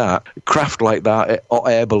shapes like that, craft like that, hot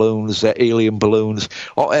air balloons, helium balloons,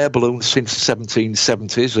 hot air balloons since the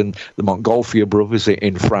 1770s, and the Montgolfier brothers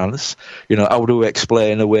in France. How do we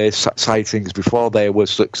explain away sightings before they were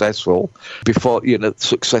successful, before,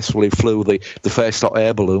 successfully flew the first hot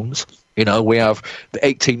air balloons? We have the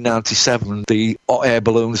 1897, the hot air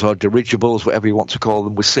balloons or dirigibles, whatever you want to call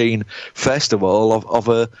them, were seen, first of all,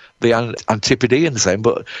 of the Antipodeans then,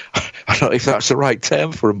 but I don't know if that's the right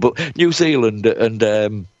term for them, but New Zealand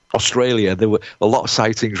and Australia, there were a lot of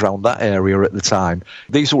sightings around that area at the time.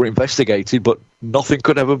 These were investigated, but nothing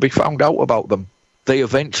could ever be found out about them.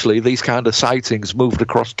 these kind of sightings moved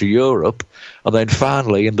across to Europe, and then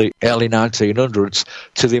finally in the early 1900s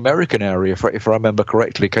to the American area, if I remember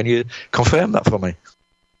correctly. Can you confirm that for me?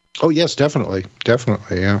 Oh, yes, definitely,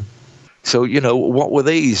 yeah. So, what were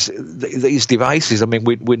these devices? I mean,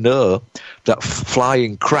 we know that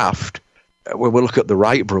flying craft, when we look at the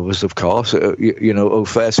Wright brothers, of course, who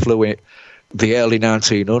first flew it the early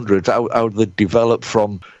 1900s, how they developed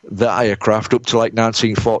from the aircraft up to like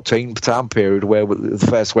 1914 time period where the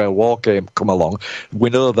First World War come along. We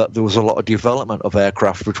know that there was a lot of development of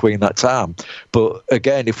aircraft between that time. But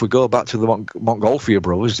again, if we go back to the Montgolfier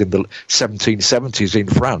brothers in the 1770s in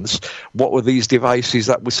France, what were these devices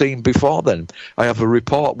that were seen before then? I have a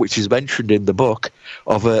report which is mentioned in the book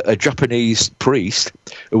of a Japanese priest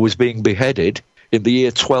who was being beheaded in the year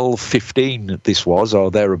 1215, this was,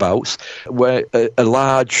 or thereabouts, where a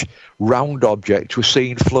large round object was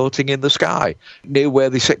seen floating in the sky near where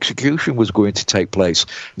this execution was going to take place.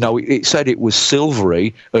 Now, it said it was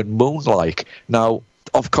silvery and moon-like. Now,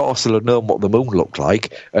 of course, they'll have known what the moon looked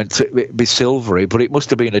like and to be silvery, but it must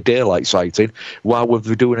have been a daylight sighting while we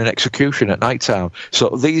were doing an execution at night time. So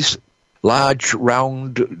these large,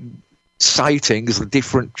 round sightings of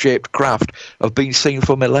different shaped craft have been seen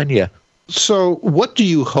for millennia. So what do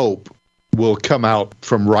you hope will come out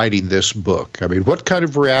from writing this book? I mean, what kind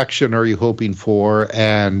of reaction are you hoping for,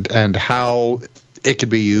 and how it can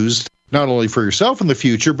be used not only for yourself in the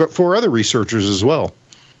future, but for other researchers as well?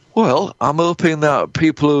 Well, I'm hoping that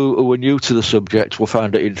people who are new to the subject will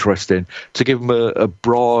find it interesting, to give them a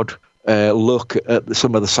broad look at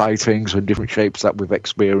some of the sightings and different shapes that we've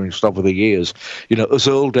experienced over the years. As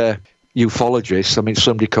older ufologists, I mean,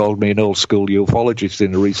 somebody called me an old school ufologist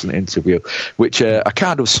in a recent interview, which I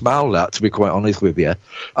kind of smiled at, to be quite honest with you.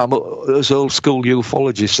 As old school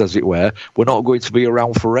ufologists, as it were, we're not going to be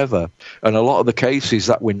around forever. And a lot of the cases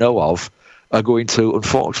that we know of are going to,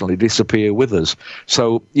 unfortunately, disappear with us.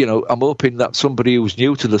 So, I'm hoping that somebody who's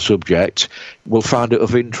new to the subject will find it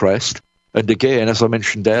of interest. And again, as I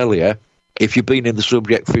mentioned earlier, if you've been in the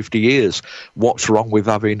subject 50 years, what's wrong with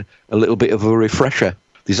having a little bit of a refresher?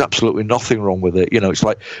 There's absolutely nothing wrong with it. It's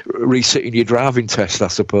like resitting your driving test, I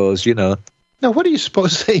suppose, Now, what do you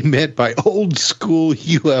suppose they meant by old school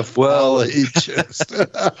ufologist?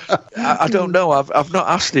 Well, I don't know. I've not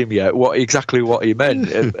asked him yet exactly what he meant.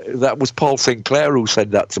 That was Paul Sinclair who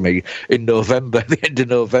said that to me in November, the end of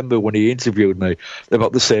November, when he interviewed me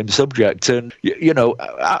about the same subject. And,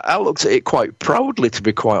 I looked at it quite proudly, to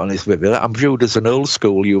be quite honest with you. I'm viewed as an old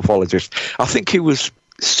school ufologist. I think he was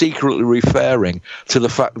secretly referring to the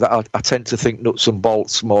fact that I tend to think nuts and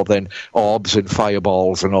bolts more than orbs and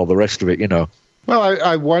fireballs and all the rest of it, Well,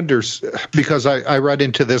 I wonder, because I read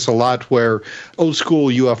into this a lot, where old school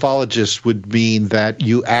ufologists would mean that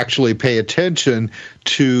you actually pay attention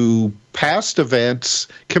to past events,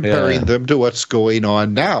 comparing them to what's going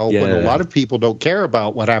on now, when a lot of people don't care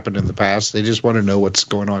about what happened in the past. They just want to know what's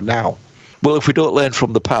going on now. Well, if we don't learn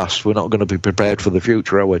from the past, we're not going to be prepared for the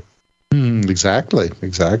future, are we? Exactly.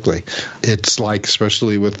 It's like,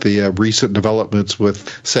 especially with the recent developments with,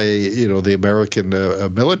 say, the American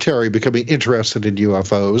military becoming interested in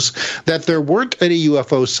UFOs, that there weren't any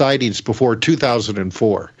UFO sightings before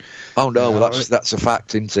 2004. Oh, no, well, that's a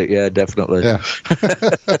fact, isn't it? Yeah, definitely. Yeah.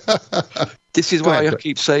 This is why I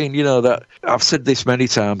keep saying, that I've said this many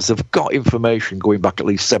times, they've got information going back at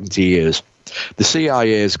least 70 years. The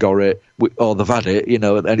CIA's got it, or they've had it,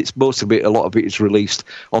 and it's most of it, a lot of it is released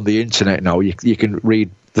on the internet now. You can read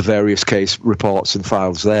the various case reports and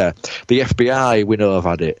files there. The FBI, we know, have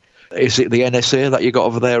had it. Is it the NSA that you got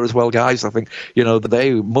over there as well, guys? I think,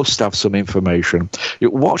 they must have some information.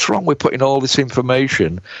 What's wrong with putting all this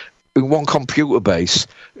information in one database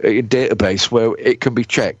where it can be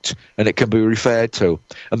checked and it can be referred to,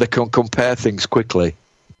 and they can compare things quickly?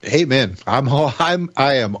 Amen.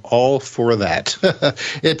 I am all for that.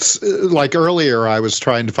 It's like earlier I was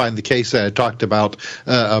trying to find the case that I talked about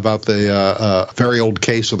the very old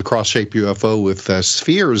case of the cross-shaped UFO with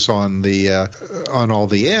spheres on all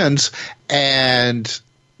the ends, and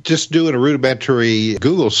just doing a rudimentary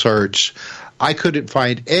Google search, I couldn't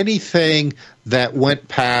find anything that went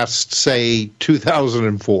past, say,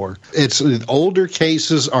 2004. Older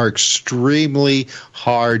cases are extremely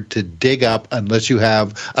hard to dig up unless you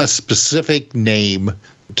have a specific name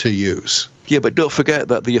to use. Yeah, but don't forget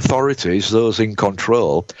that the authorities, those in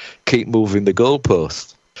control, keep moving the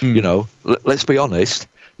goalposts. Let's be honest,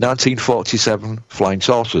 1947, flying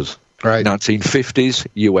saucers. Right. 1950s,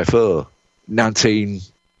 UFO.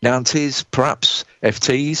 1990s, perhaps,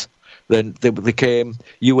 FTs. Then they became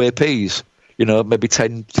UAPs. maybe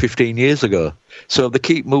 10, 15 years ago. So they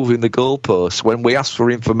keep moving the goalposts. When we ask for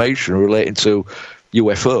information relating to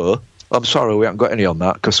UFO, I'm sorry, we haven't got any on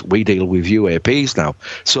that because we deal with UAPs now.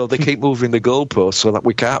 So they keep moving the goalposts so that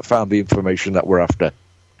we can't find the information that we're after.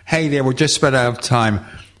 Hey there, we're just about out of time.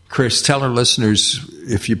 Chris, tell our listeners,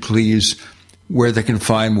 if you please, where they can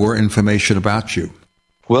find more information about you.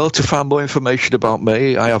 Well, to find more information about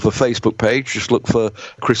me, I have a Facebook page. Just look for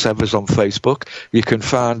Chris Evers on Facebook. You can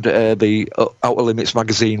find the Outer Limits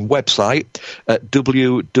magazine website at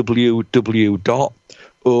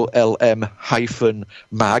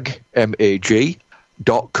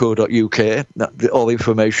www.olm-mag.co.uk. All the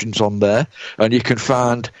information's on there. And you can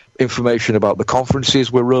find information about the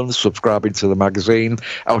conferences we run, subscribing to the magazine,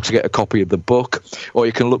 how to get a copy of the book, or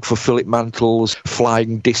you can look for Philip Mantle's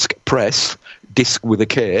Flying Disc Press, disc with a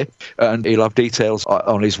K, and he'll have details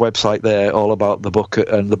on his website there all about the book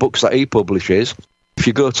and the books that he publishes. If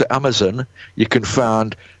you go to Amazon, you can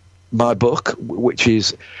find my book, which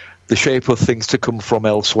is The Shape of Things to Come From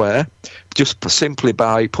Elsewhere, just simply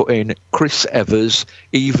by putting Chris Evers,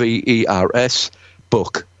 Evers,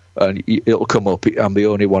 book, and it'll come up. I'm the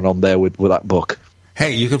only one on there with that book.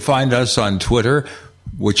 Hey, you can find us on Twitter,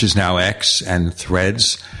 which is now X, and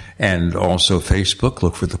Threads, and also Facebook.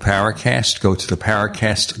 Look for the Paracast. Go to the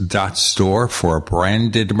Paracast.store for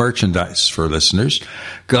branded merchandise for listeners.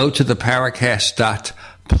 Go to the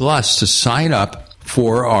Paracast.plus to sign up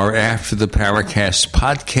for our After the Paracast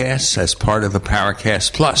podcasts as part of the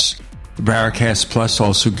Paracast Plus. The Paracast Plus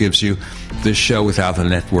also gives you this show without the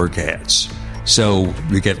network ads. So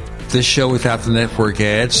you get this show without the network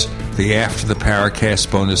ads, the After the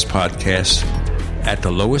Paracast bonus podcast, at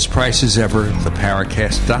the lowest prices ever, the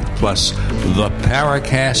Paracast.plus, the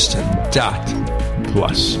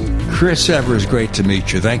Paracast.plus. Chris Evers, great to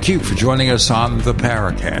meet you. Thank you for joining us on the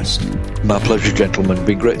Paracast. My pleasure, gentlemen. It's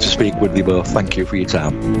been great to speak with you both. Thank you for your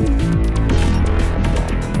time.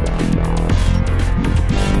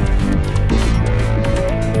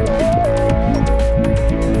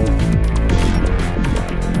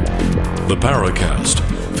 The Paracast,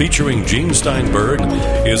 featuring Gene Steinberg,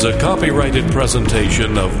 is a copyrighted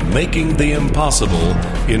presentation of Making the Impossible,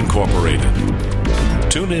 Incorporated.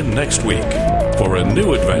 Tune in next week for a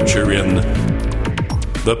new adventure in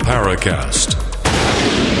The Paracast.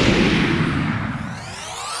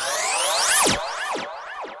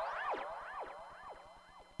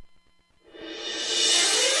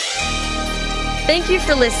 Thank you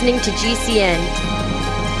for listening to GCN.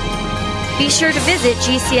 Be sure to visit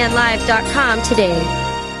GCNlive.com today.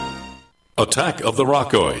 Attack of the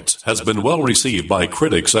Rockoids has been well received by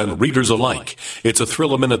critics and readers alike. It's a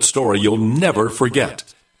thrill-a-minute story you'll never forget.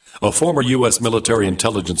 A former U.S. military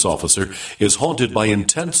intelligence officer is haunted by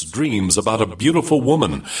intense dreams about a beautiful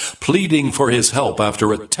woman pleading for his help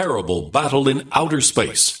after a terrible battle in outer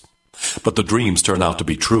space. But the dreams turn out to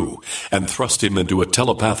be true and thrust him into a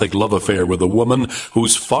telepathic love affair with a woman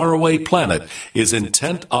whose faraway planet is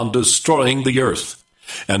intent on destroying the Earth.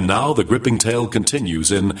 And now the gripping tale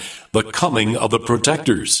continues in The Coming of the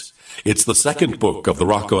Protectors. It's the second book of the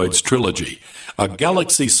Rockoids trilogy, a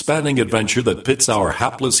galaxy-spanning adventure that pits our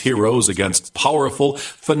hapless heroes against powerful,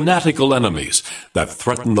 fanatical enemies that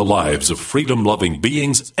threaten the lives of freedom-loving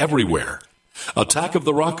beings everywhere. Attack of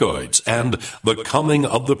the Rockoids and The Coming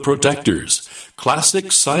of the Protectors.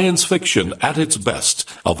 Classic science fiction at its best.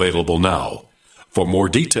 Available now. For more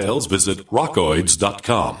details, visit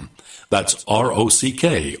rockoids.com. That's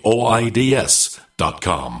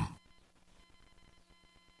ROCKOIDS.com.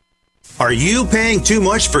 Are you paying too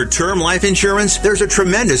much for term life insurance? There's a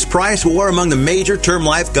tremendous price war among the major term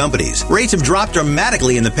life companies. Rates have dropped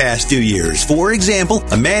dramatically in the past few years. For example,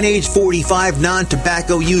 a man age 45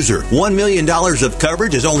 non-tobacco user, $1 million of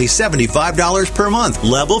coverage is only $75 per month,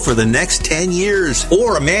 level for the next 10 years.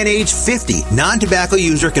 Or a man age 50 non-tobacco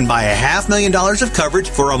user can buy $500,000 of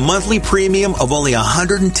coverage for a monthly premium of only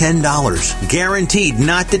 $110, guaranteed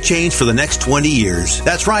not to change for the next 20 years.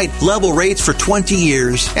 That's right, level rates for 20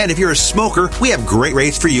 years. And if you're a smoker, we have great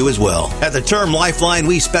rates for you as well. At the Term Lifeline,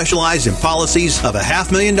 we specialize in policies of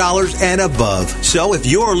 $500,000 and above. So if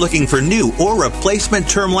you're looking for new or replacement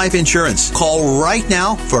term life insurance, call right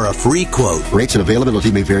now for a free quote. Rates and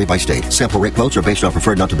availability may vary by state. Sample rate quotes are based on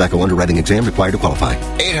preferred non-tobacco underwriting exam required to qualify.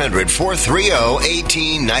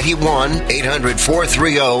 800-430-1891.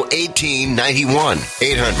 800-430-1891.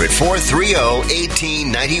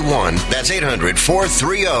 800-430-1891. That's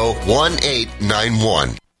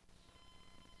 800-430-1891.